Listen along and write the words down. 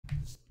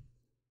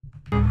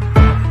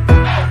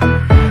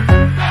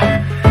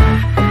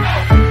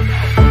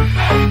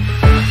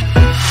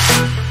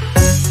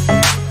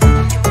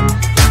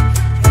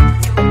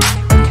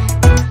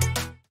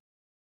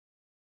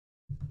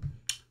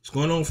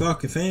What's going on,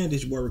 Falcon fan?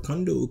 This is your boy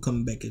Ricondo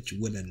coming back at you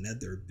with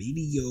another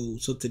video.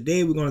 So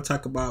today we're going to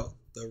talk about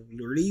the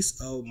release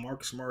of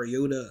Marcus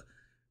Mariota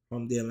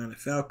from the Atlanta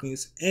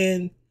Falcons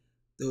and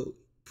the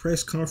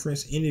press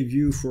conference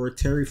interview for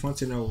Terry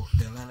Fontenot,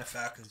 the Atlanta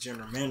Falcons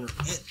general manager,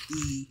 at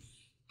the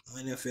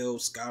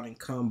NFL Scouting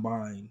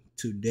Combine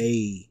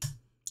today.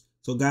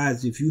 So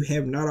guys, if you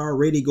have not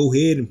already, go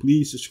ahead and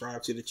please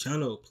subscribe to the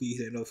channel. Please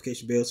hit the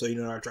notification bell so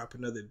you know I drop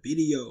another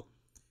video.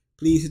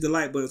 Please hit the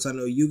like button so I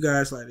know you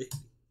guys like it.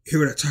 Hear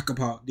what I talk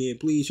about. Then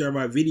please share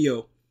my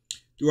video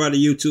throughout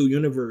the YouTube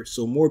universe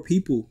so more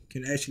people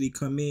can actually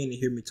come in and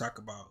hear me talk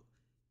about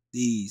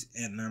these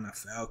Atlanta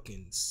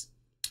Falcons.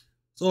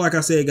 So like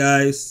I said,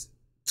 guys,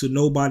 to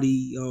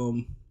nobody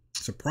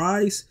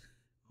surprise,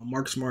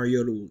 Marcus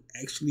Mariota was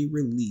actually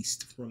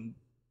released from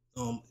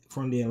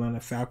the Atlanta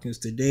Falcons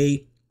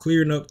today,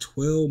 clearing up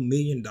 $12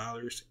 million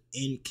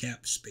in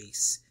cap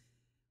space.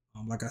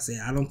 Like I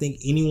said, I don't think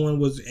anyone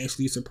was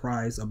actually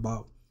surprised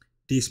about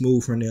this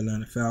move from the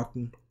Atlanta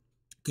Falcons.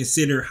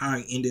 Consider how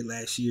it ended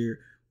last year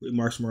with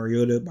Marcus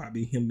Mariota by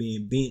him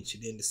being benched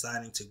and then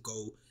deciding to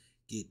go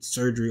get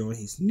surgery on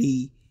his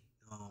knee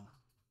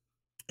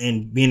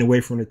and being away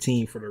from the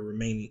team for the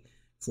remaining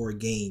 4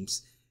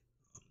 games.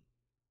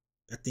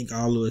 I think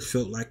all of us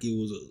felt like it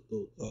was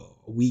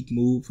a weak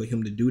move for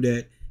him to do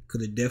that.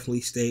 Could have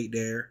definitely stayed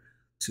there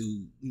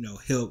to,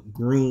 help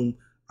groom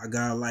a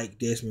guy like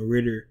Desmond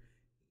Ridder,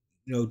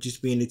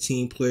 just being a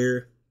team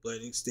player.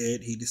 But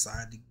instead, he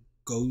decided to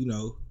go,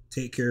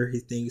 take care of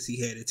his things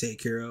he had to take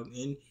care of.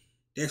 And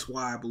that's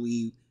why I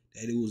believe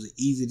that it was an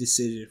easy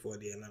decision for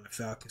the Atlanta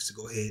Falcons to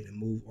go ahead and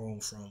move on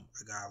from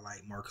a guy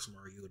like Marcus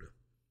Mariota.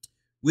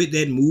 With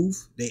that move,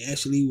 they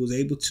actually was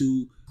able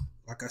to,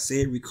 like I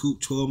said, recoup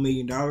 $12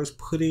 million,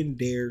 putting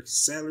their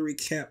salary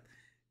cap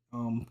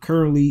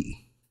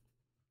currently,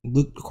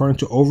 according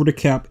to Over the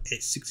Cap,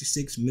 at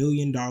 $66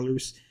 million,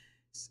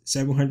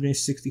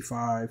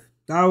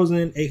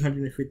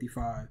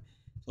 $765,855.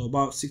 So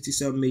about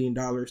 $67 million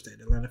that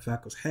the Atlanta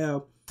Falcons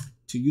have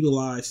to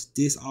utilize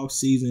this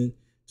offseason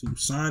to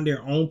sign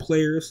their own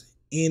players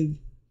and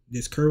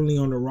that's currently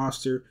on the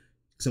roster,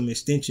 some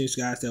extensions,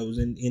 guys that was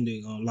in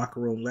the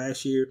locker room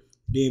last year,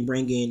 then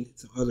bring in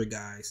some other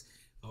guys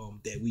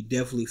that we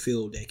definitely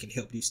feel that can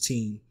help this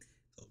team.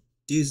 So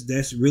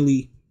that's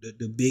really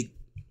the big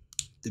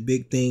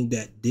thing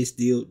that this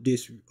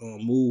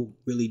move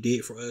really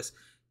did for us.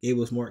 Gave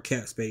us more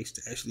cap space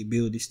to actually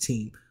build this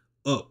team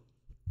up.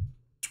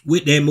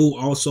 With that move,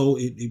 also,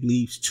 it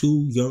leaves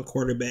 2 young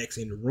quarterbacks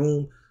in the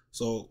room.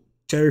 So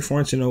Terry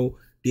Fontenot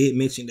did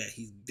mention that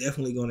he's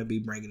definitely going to be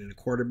bringing in a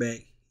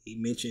quarterback. He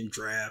mentioned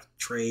draft,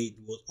 trade,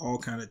 all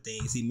kind of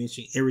things. He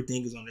mentioned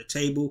everything is on the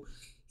table.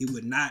 He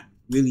would not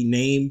really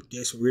name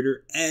Desmond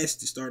Ridder as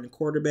the starting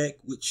quarterback,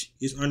 which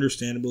is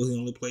understandable. He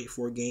only played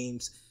 4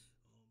 games.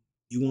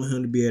 You want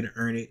him to be able to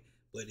earn it.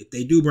 But if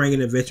they do bring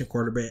in a veteran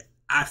quarterback,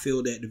 I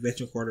feel that the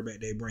veteran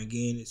quarterback they bring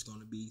in is going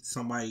to be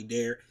somebody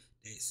there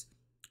that's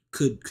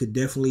could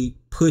definitely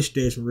push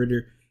Desmond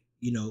Ridder,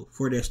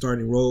 for that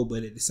starting role,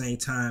 but at the same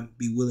time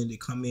be willing to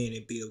come in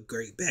and be a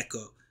great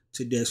backup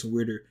to Desmond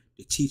Ridder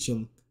to teach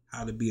him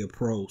how to be a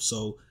pro.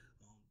 So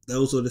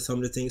those are some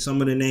of the things,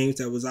 some of the names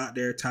that was out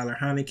there. Tyler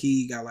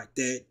Heineke, guy like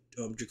that.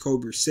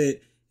 Jacoby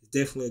Brissett is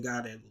definitely a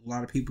guy that a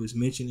lot of people is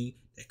mentioning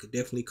that could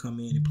definitely come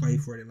in and play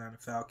for the Atlanta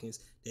Falcons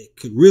that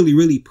could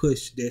really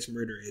push Desmond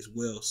Ridder as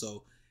well.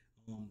 So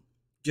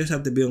just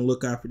have to be on the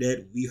lookout for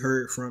that. We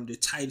heard from the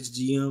Titans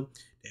GM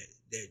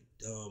that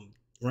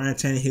Ryan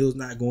Tannehill's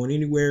not going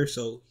anywhere,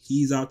 so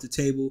he's off the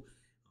table.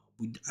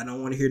 I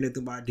don't want to hear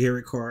nothing about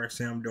Derek Carr,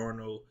 Sam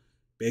Darnold,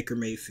 Baker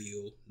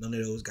Mayfield, none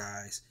of those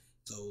guys.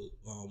 So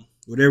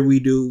whatever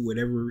we do,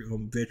 whatever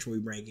veteran we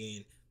bring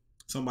in,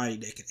 somebody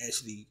that can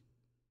actually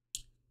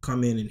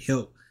come in and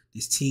help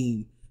this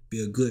team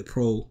be a good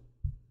pro,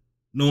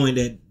 knowing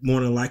that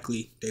more than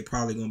likely they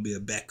probably going to be a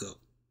backup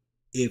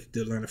if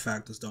the Atlanta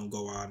Falcons don't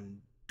go out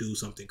and do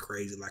something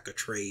crazy like a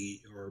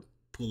trade or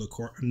pull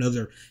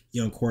another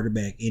young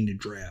quarterback in the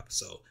draft.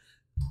 So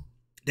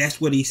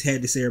that's what he's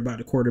had to say about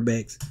the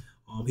quarterbacks.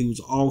 He was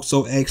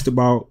also asked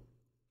about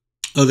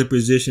other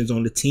positions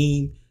on the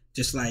team,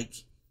 just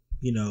like,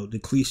 the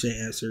cliche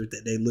answer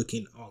that they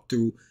looking all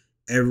through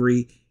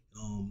every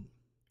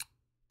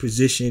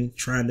position,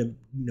 trying to,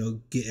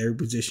 get every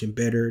position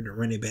better. The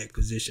running back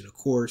position, of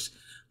course.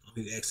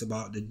 He asked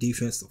about the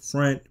defensive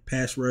front,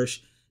 pass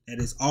rush. That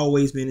has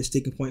always been a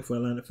sticking point for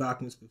Atlanta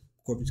Falcons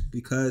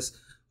because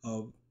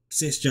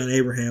since John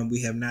Abraham,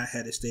 we have not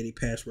had a steady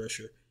pass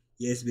rusher.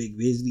 Yes, Big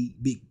Beasley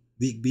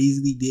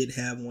did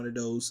have one of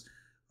those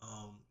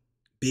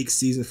big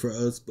seasons for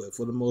us, but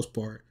for the most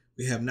part,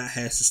 we have not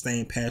had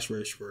sustained pass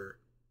rush for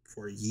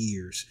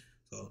years.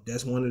 So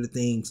that's one of the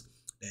things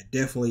that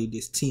definitely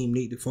this team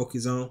need to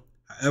focus on.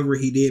 However,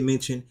 he did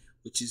mention,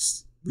 which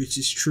is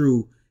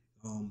true,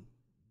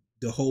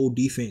 the whole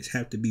defense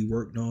have to be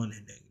worked on,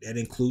 and that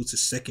includes the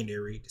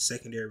secondary. The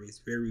secondary is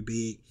very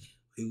big.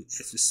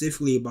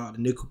 Specifically about the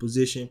nickel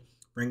position,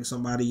 bringing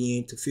somebody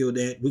in to fill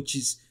that, which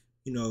is,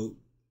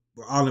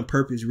 but all in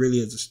purpose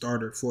really as a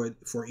starter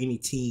for any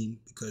team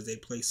because they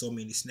play so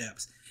many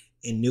snaps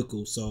in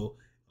nickel. So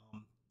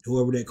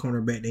whoever that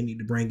cornerback they need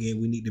to bring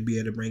in, we need to be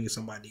able to bring in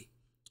somebody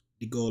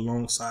to go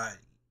alongside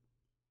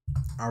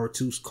our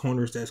two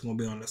corners that's going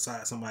to be on the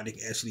side. Somebody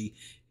can actually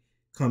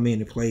come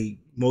in and play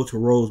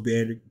multiple roles,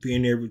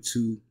 being able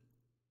to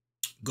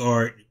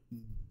guard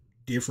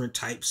different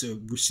types of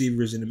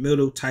receivers in the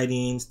middle, tight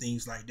ends,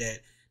 things like that.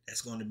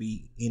 That's going to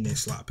be in that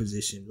slot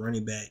position,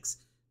 running backs,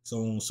 so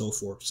on and so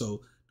forth.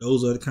 So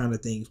those are the kind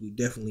of things we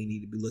definitely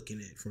need to be looking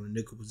at from the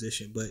nickel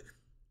position. But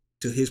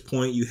to his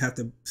point, you have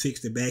to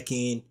fix the back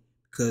end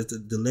because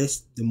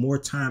the more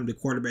time the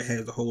quarterback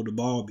has to hold the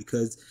ball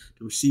because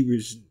the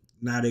receiver's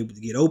not able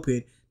to get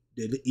open,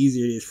 the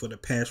easier it is for the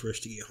pass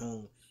rush to get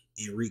home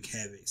and wreak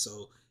havoc.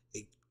 So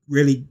it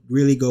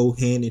really go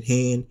hand in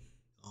hand.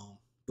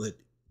 But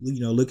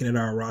looking at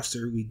our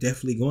roster, we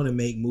definitely going to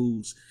make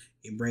moves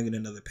in bringing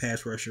another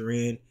pass rusher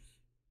in,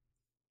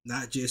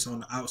 not just on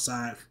the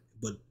outside,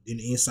 but in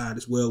the inside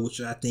as well, which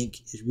I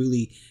think is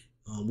really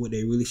what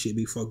they really should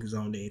be focused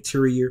on, the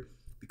interior,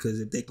 because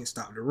if they can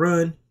stop the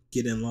run,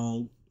 get in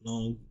long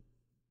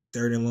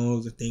third and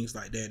longs and things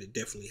like that, it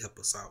definitely help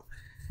us out.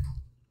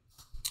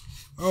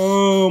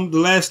 The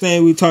last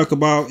thing we talk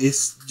about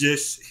is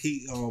just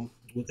he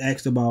was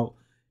asked about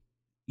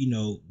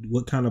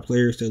what kind of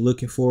players they're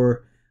looking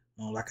for.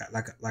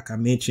 Like I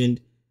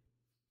mentioned,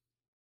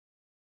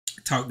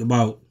 talked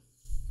about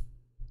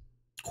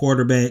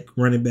quarterback,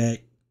 running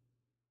back,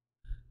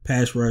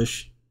 pass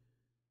rush.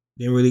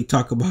 Didn't really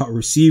talk about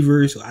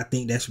receivers. I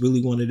think that's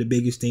really one of the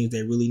biggest things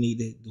they really need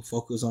to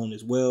focus on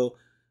as well.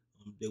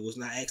 They was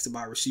not asked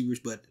about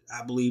receivers, but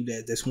I believe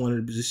that that's one of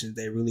the positions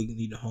they really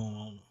need to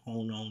hone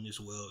on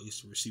as well,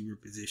 is the receiver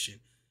position.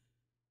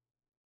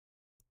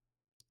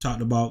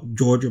 Talked about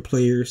Georgia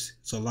players.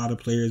 So a lot of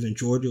players in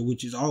Georgia,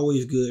 which is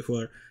always good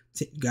for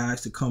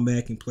guys to come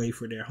back and play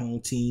for their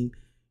home team.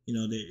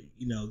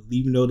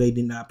 Even though they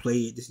did not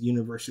play at this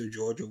University of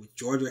Georgia, which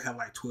Georgia have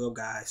like 12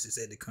 guys that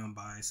said to come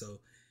by. So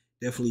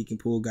definitely can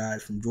pull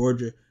guys from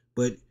Georgia,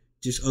 but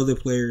just other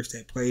players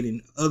that played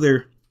in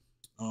other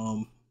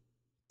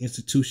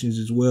institutions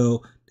as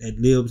well that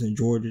lives in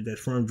Georgia,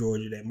 that's from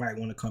Georgia, that might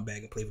want to come back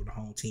and play for the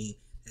home team.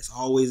 That's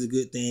always a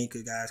good thing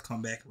because guys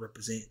come back and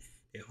represent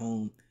their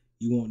home.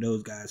 You want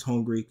those guys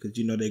hungry because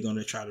they're going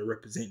to try to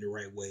represent the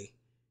right way.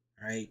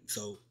 All right,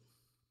 so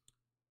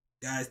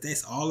guys,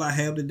 that's all I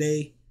have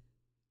today.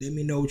 Let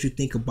me know what you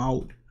think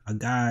about a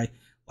guy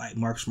like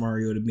Marcus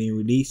Mariota being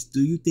released. Do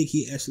you think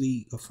he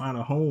actually will find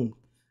a home?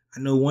 I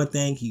know one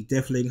thing, he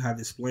definitely had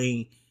to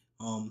explain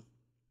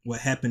what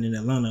happened in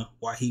Atlanta,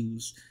 why he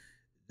was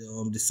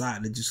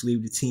deciding to just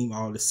leave the team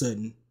all of a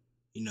sudden,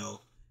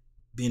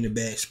 being a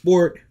bad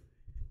sport.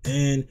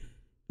 And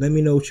let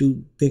me know what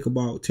you think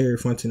about Terry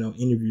Fontenot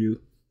interview.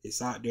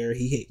 It's out there.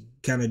 He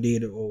kind of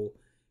did a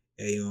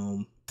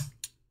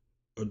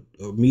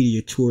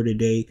media tour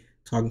today,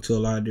 talking to a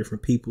lot of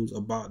different people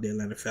about the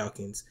Atlanta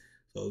Falcons.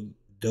 So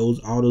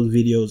all those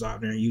videos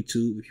out there on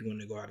YouTube, if you want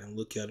to go out and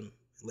look at them,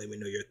 and let me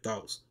know your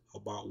thoughts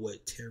about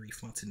what Terry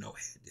Fontenot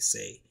had to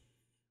say.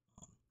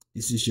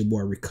 This is your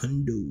boy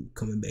Ricondo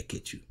coming back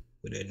at you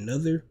with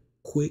another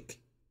quick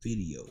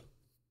video.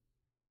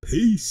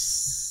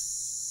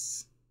 Peace.